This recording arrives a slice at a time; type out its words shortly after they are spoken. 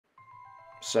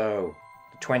So,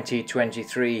 the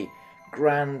 2023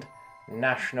 Grand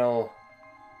National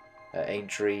at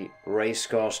Aintree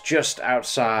Racecourse, just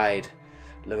outside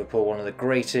Liverpool, one of the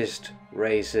greatest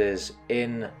races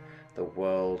in the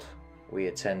world. We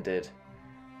attended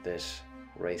this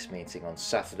race meeting on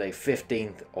Saturday,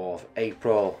 15th of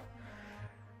April.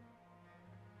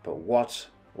 But what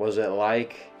was it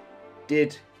like?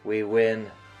 Did we win?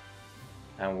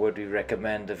 And would we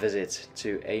recommend a visit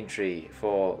to Aintree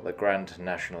for the Grand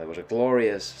National? It was a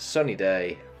glorious sunny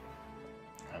day,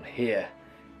 and here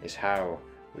is how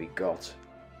we got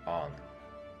on.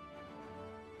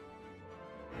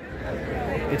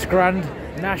 It's Grand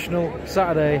National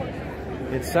Saturday.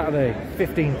 It's Saturday,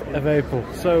 15th of April.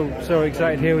 So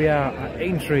excited. Here we are at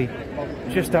Aintree,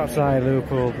 just outside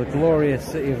Liverpool, the glorious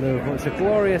city of Liverpool. It's a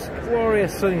glorious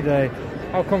sunny day.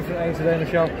 How confident are you today,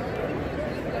 Michelle?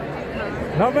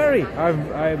 Not very.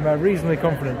 I'm reasonably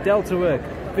confident. Delta Work,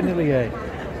 Vanillier,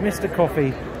 Mr.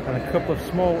 Coffee, and a couple of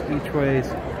small each ways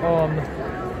on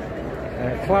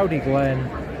Cloudy Glen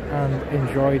and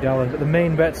Enjoy Dallin. But the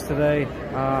main bets today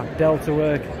are Delta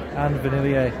Work and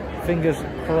Vanillier. Fingers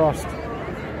crossed.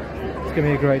 It's going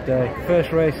to be a great day.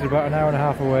 First race is about an hour and a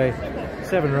half away.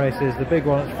 7 races. The big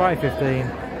one at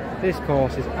 5:15. This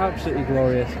course is absolutely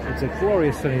glorious. It's a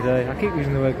glorious sunny day. I keep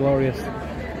using the word glorious.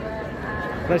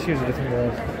 Let's use a different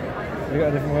word. Have you got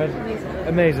a different word?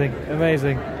 Amazing.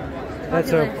 Amazing.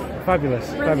 Let's hope. Fabulous.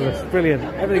 Brilliant.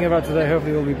 Everything about today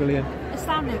hopefully will be brilliant.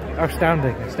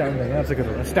 Outstanding. That's a good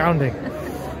one. Astounding.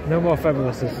 No more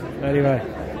fabulouses. Anyway,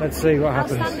 let's see what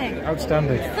happens.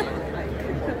 Outstanding.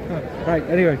 Right,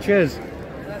 anyway, cheers.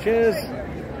 Here's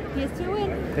to a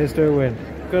win. Here's to a win.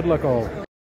 Good luck all.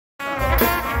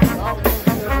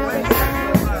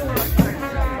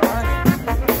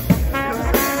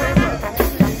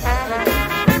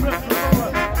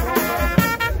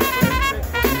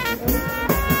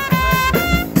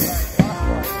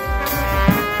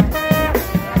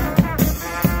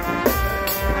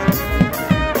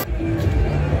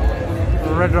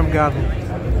 Red Rum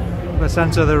Garden. The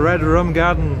centre of the Red Rum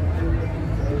Garden.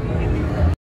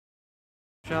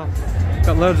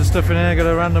 Got loads of stuff in here, got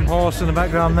a random horse in the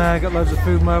background there, got loads of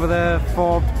food over there,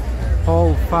 Ford,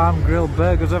 Hall, Farm, Grill,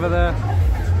 burgers over there,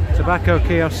 tobacco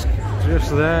kiosk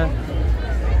just there,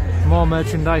 more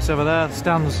merchandise over there,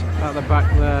 stands at the back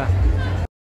there.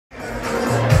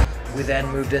 We then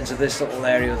moved into this little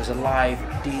area. There's a live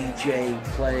DJ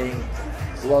playing.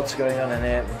 Lots going on in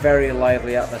here, very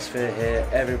lively atmosphere here,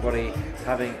 everybody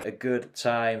having a good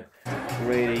time,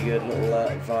 really good little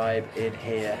vibe in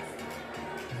here.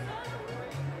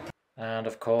 And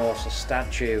of course a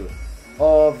statue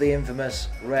of the infamous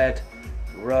Red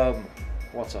Rum.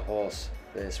 What a horse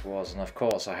this was, and of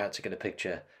course I had to get a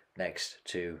picture next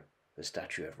to the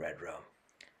statue of Red Rum.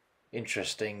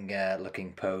 Interesting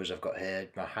looking pose I've got here.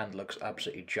 My hand looks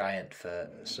absolutely giant for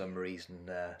some reason,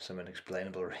 some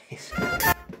unexplainable reason.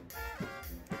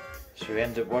 So we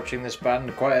ended up watching this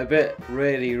band quite a bit.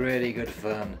 Really good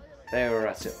fun. They were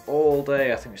at it all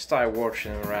day. I think we started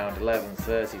watching them around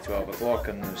 11:30, 12 o'clock,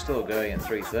 and they were still going at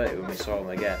 3:30 when we saw them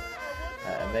again.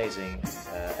 Amazing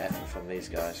effort from these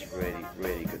guys.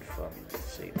 Really good fun to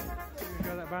see them.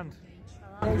 Enjoy that band.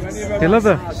 You love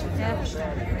them? Yeah.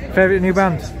 Favourite new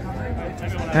band?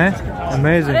 Eh?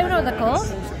 Amazing. I don't know what they're called.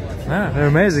 Ah, they're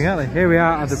amazing, aren't they? Here we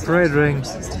are at the parade ring,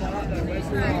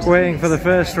 waiting for the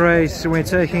first race. We're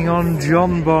taking on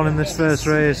John Bon in this first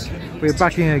race. We're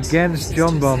backing against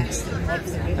John Bon.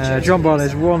 John Bon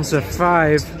is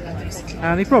 1-5,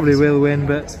 and he probably will win,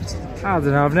 but I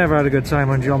don't know. I've never had a good time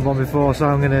on John Bon before, so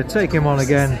I'm going to take him on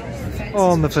again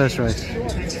on the first race.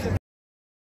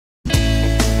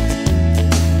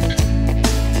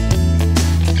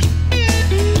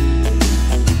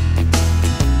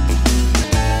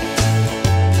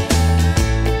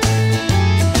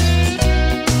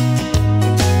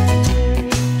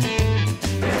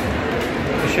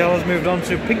 Michelle has moved on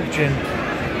to Pink Gin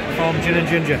from Gin and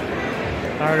Ginger.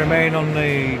 I remain on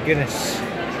the Guinness.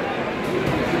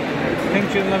 Pink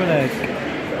Gin Lemonade.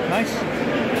 Nice.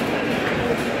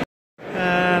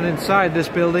 And inside this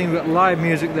building, we've got live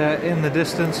music there in the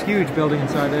distance. Huge building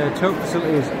inside there. Tote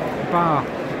facilities, bar,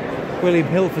 William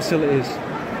Hill facilities,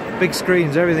 big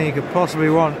screens, everything you could possibly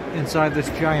want inside this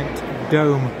giant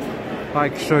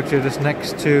dome-like structure just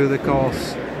next to the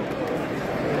course.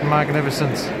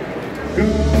 Magnificent.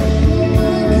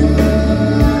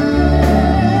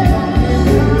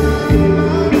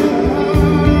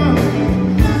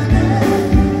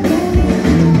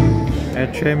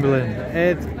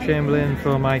 Ed Chamberlain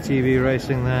from ITV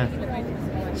Racing there,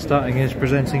 starting his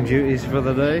presenting duties for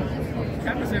the day.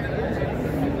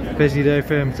 Busy day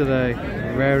for him today.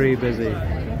 very busy.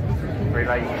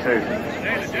 Relay 2.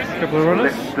 Couple of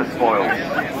runners. Lift the spoils.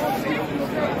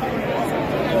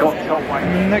 Got top weight.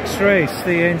 Next race,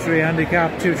 the Aintree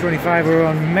Handicap 225 are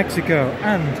on Mexico,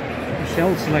 and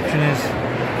Michelle's selection is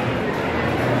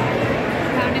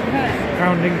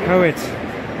Pounding Poet.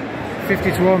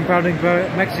 50-1 Pounding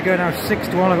Poet. Mexico now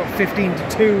 6-1. I got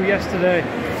 15-2 yesterday.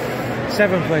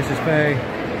 7 places pay.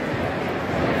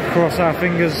 Cross our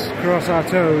fingers, cross our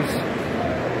toes.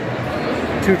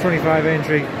 225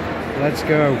 Aintree. Let's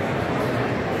go.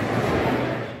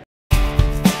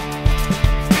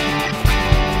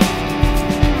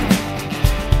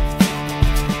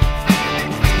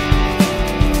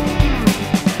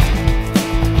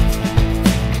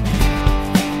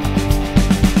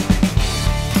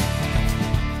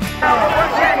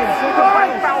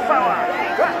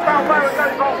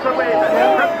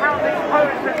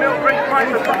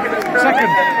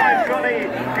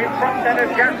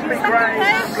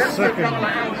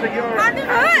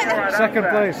 Second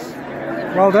place.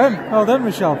 Well done,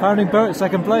 Michelle. Pounding Poet,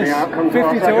 second place.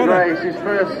 50-1. Race is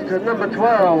first to number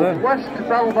 12, West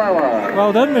Balboa.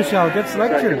 Well done, Michelle. Good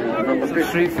selection.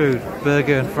 Street food,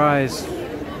 burger and fries,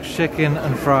 chicken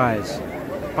and fries,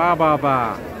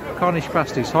 bar, Cornish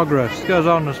pasties, hog roast. Goes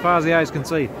on as far as the eyes can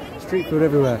see. Street food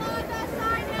everywhere,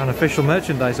 and official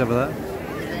merchandise over there.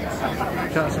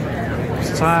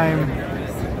 It's time.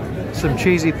 Some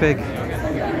cheesy pig.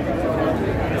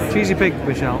 Cheesy pig,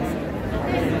 Michelle.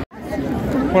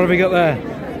 What have we got there?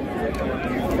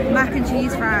 Mac and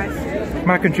cheese fries.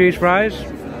 Mac and cheese fries.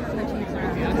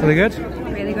 Are they good?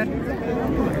 Really good.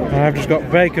 And I've just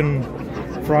got bacon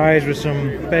fries with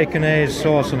some baconaise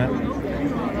sauce in it.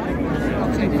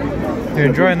 You're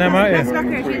enjoying them, aren't you? Best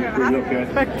macaroni and cheese I've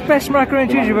ever had. Best macaroni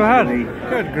and cheese you've ever had?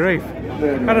 Good grief.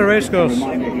 Had a race course.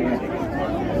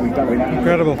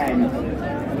 Incredible.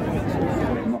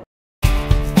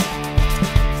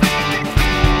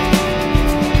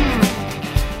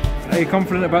 Are you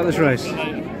confident about this race?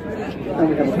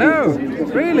 No,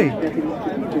 really?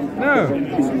 No.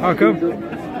 How come?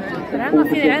 I'm not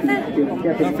feeling anything.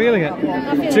 Not feeling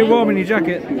it? Too warm in your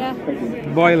jacket? Yeah.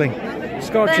 Boiling.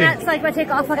 Scorching. Then it's like when I take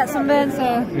it off I get sunburn,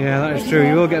 so... Yeah, that is true.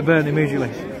 You will get burnt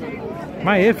immediately.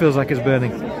 My ear feels like it's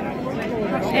burning.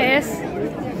 It is.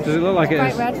 Does it look like it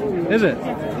is? Quite red. Is it?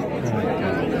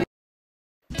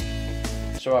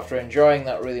 So after enjoying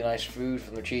that really nice food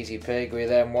from the Cheesy Pig, we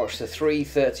then watched the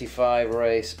 3:35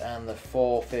 race and the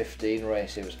 4:15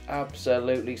 race. It was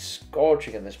absolutely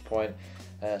scorching at this point,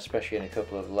 especially in a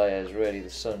couple of layers. Really, the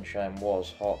sunshine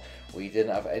was hot. We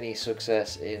didn't have any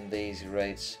success in these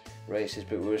races,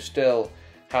 but we were still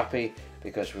happy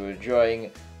because we were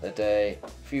enjoying the day, a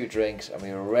few drinks, and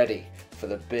we were ready for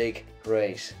the big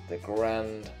race, the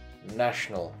Grand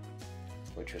National,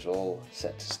 which was all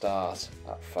set to start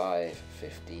at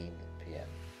 5:15 p.m.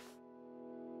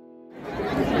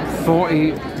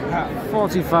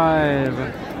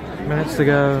 45 minutes to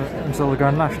go until the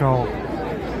Grand National.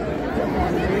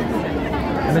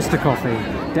 Mr. Coffee,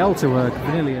 Delta Work,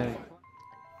 Vanillier.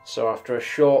 So after a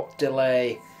short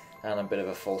delay and a bit of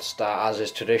a false start, as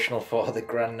is traditional for the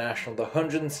Grand National, the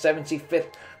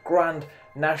 175th Grand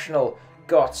National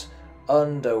got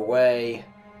underway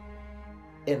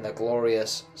in the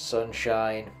glorious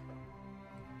sunshine,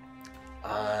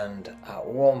 and at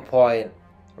one point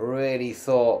really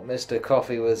thought Mr.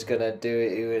 Coffee was going to do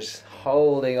it. He was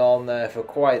holding on there for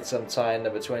quite some time,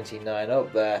 number 29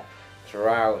 up there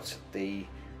throughout the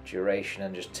duration,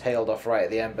 and just tailed off right at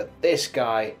the end. But this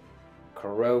guy,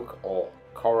 Korak or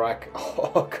Karoch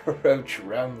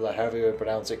Rambler, however you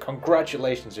pronounce it,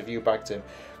 congratulations if you backed him.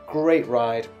 Great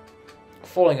ride,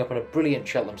 following up on a brilliant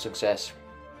Cheltenham success.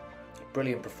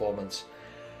 Brilliant performance.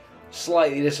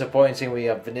 Slightly disappointing we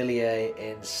have Vanillier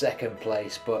in second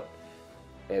place, but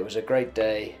it was a great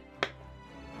day.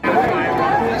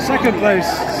 Second place.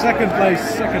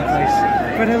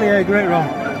 Vanillier, great run,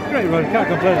 can't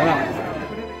complain of that.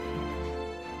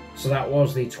 So that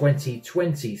was the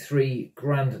 2023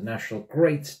 Grand National.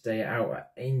 Great day out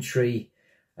at Aintree,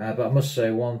 but I must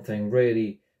say one thing,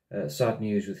 really sad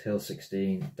news with Hill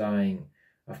 16 dying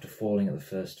after falling at the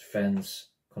first fence.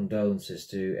 Condolences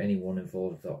to anyone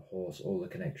involved with that horse, all the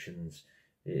connections.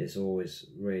 It is always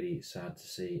really sad to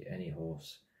see any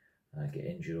horse get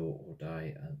injured or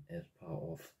die as part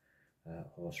of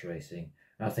horse racing.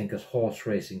 And I think as horse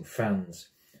racing fans,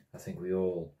 I think we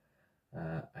all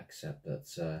accept that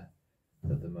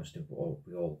that the most important,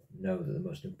 we all know that the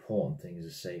most important thing is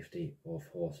the safety of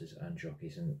horses and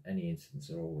jockeys, and any incidents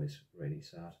are always really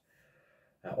sad.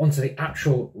 Onto the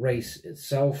actual race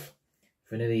itself.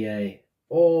 Vanillier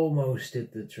almost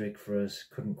did the trick for us.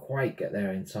 Couldn't quite get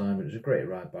there in time, but it was a great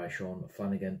ride by Sean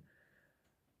Flanagan.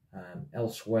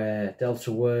 Elsewhere,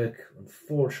 Delta Work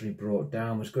unfortunately brought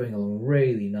down, was going along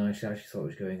really nicely. I actually thought it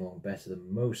was going along better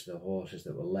than most of the horses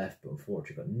that were left, but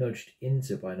unfortunately got nudged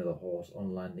into by another horse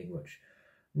on landing, which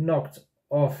knocked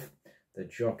off the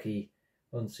jockey,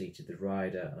 unseated the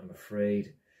rider, and I'm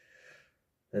afraid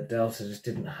that Delta just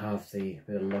didn't have the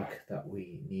bit of luck that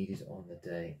we needed on the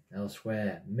day.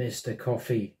 Elsewhere, Mr.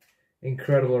 Coffee,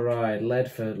 incredible ride,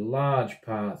 led for large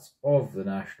parts of the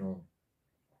National,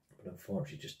 but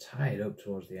unfortunately just tied up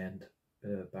towards the end.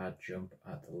 Bit of a bad jump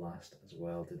at the last as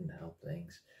well, didn't help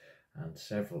things. And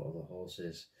several other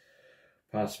horses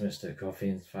past Mr. Coffee,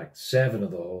 in fact 7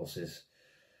 other horses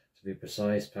to be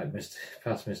precise,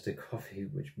 past Mr. Coffee,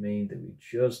 which mean that we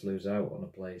just lose out on a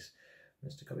place.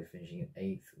 Mr. Coffee finishing in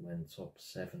 8th when top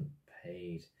 7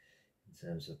 paid in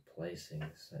terms of placing,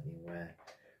 certainly where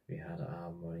we had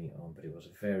our money on, but it was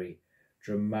a very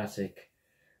dramatic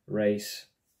race.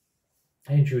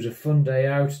 Aintree was a fun day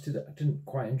out. I didn't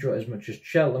quite enjoy it as much as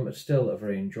Cheltenham, but still a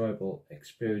very enjoyable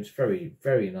experience. Very,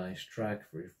 very nice track,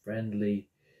 very friendly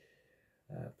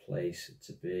place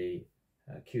to be.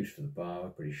 Queues for the bar were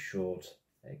pretty short,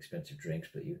 expensive drinks,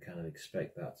 but you kind of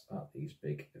expect that at these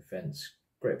big events.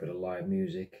 Great bit of live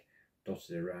music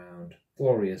dotted around,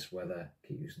 glorious weather,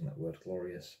 keep using that word,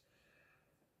 glorious.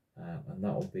 And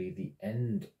that will be the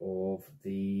end of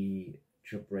the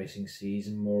jump racing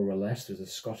season, more or less. There's a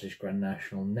Scottish Grand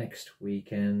National next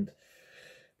weekend,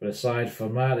 but aside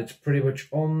from that, it's pretty much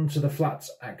on to the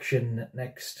flats action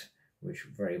next, which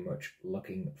I'm very much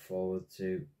looking forward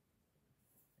to.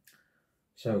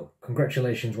 So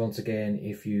congratulations once again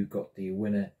if you got the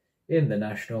winner in the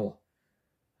National,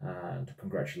 and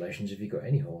congratulations if you got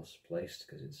any horse placed,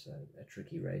 because it's a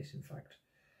tricky race in fact.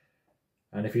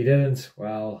 And if you didn't,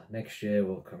 well, next year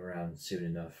will come around soon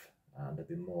enough, and there'll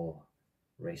be more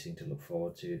racing to look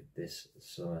forward to this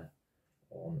summer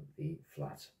on the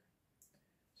flat.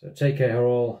 So take care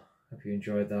all, hope you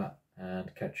enjoyed that,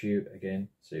 and catch you again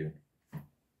soon.